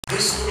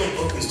This little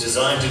book is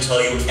designed to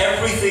tell you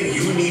everything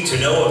you need to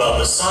know about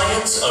the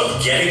science of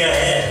getting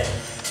ahead.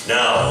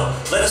 Now,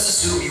 let us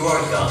assume you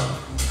are young,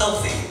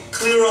 healthy,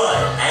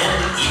 clear-eyed,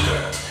 and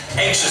eager,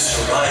 anxious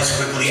to rise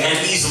quickly and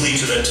easily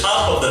to the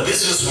top of the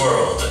business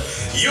world.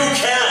 You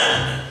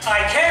can!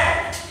 I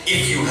can!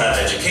 If you have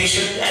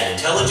education and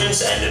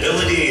intelligence and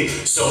ability,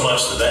 so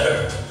much the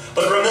better.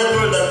 But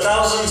remember that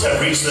thousands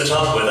have reached the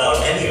top without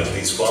any of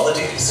these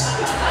qualities.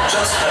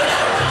 Just have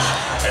courage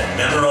and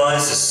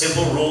memorize the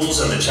simple rules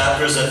in the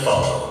chapters that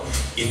follow.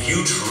 If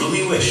you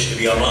truly wish to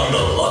be among the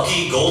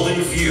lucky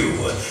golden few,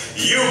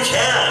 you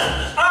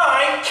can!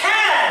 I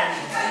can!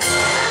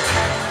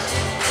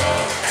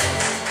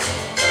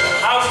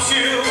 How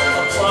to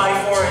apply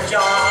for a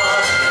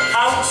job,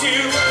 how to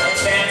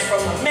advance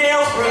from the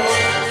mailroom,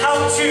 how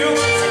to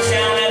sit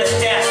down at a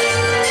desk,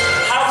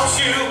 how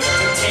to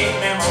dictate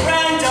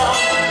memorandum,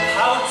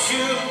 how to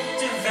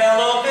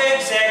develop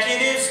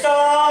executive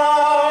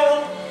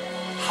style,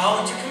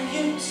 how to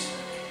commute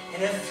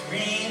in a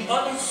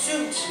 3-button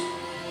suit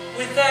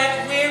with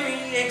that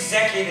weary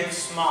executive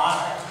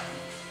smile.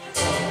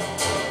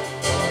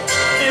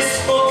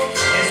 This book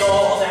is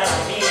all that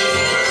I need.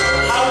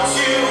 How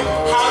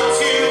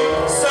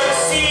to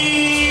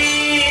succeed.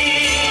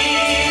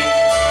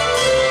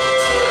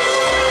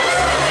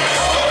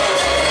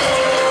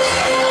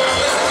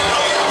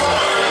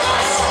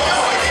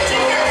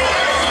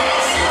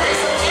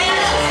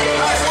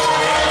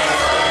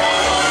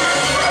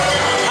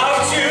 How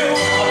to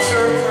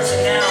observe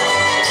personnel.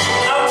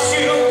 How to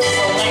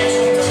select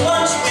whom to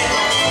lunch with.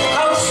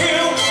 How to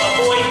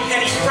avoid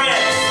petty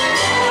friends.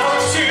 How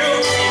to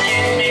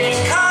begin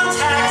making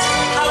contact.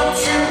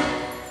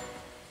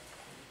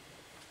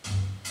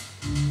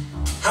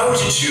 How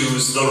to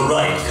choose the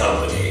right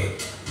company.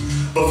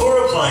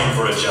 Before applying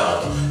for a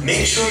job,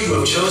 make sure you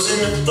have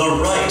chosen the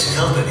right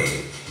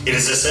company. It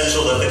is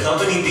essential that the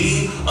company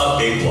be a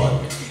big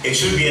one. It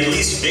should be at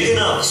least big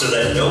enough so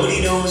that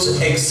nobody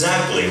knows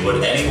exactly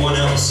what anyone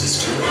else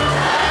is doing.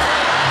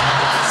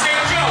 Say,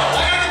 Joe,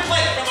 I got a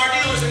complaint from our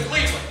dealers in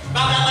Cleveland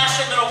about that last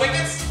shipment of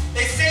wickets.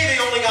 They say they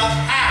only got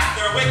half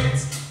their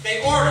wickets.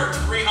 They ordered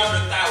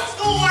 300,000.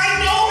 Oh,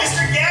 I know,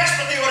 Mr. Gash,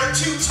 but they ordered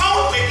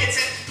 2-tone wickets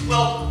and,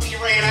 well, we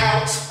ran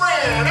out.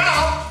 Ran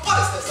out? What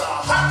is this, a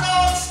hot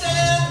dog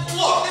stand?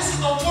 Look, this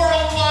is the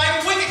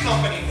Worldwide Wicket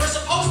Company. We're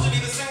supposed to be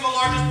the single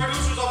largest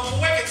producers of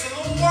wickets in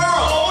the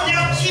world. Oh,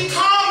 now keep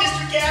calm,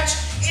 Mr. Gatch.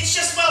 It's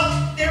just, well,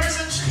 there is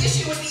an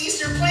issue with the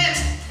Eastern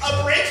plant.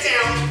 A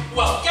breakdown.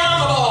 Well, get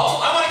on the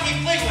ball. I want to keep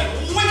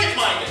Cleveland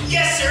wicket-minded.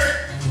 Yes,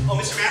 sir. Oh,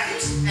 Mr.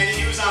 Matthews, any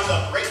news on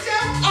the breakdown?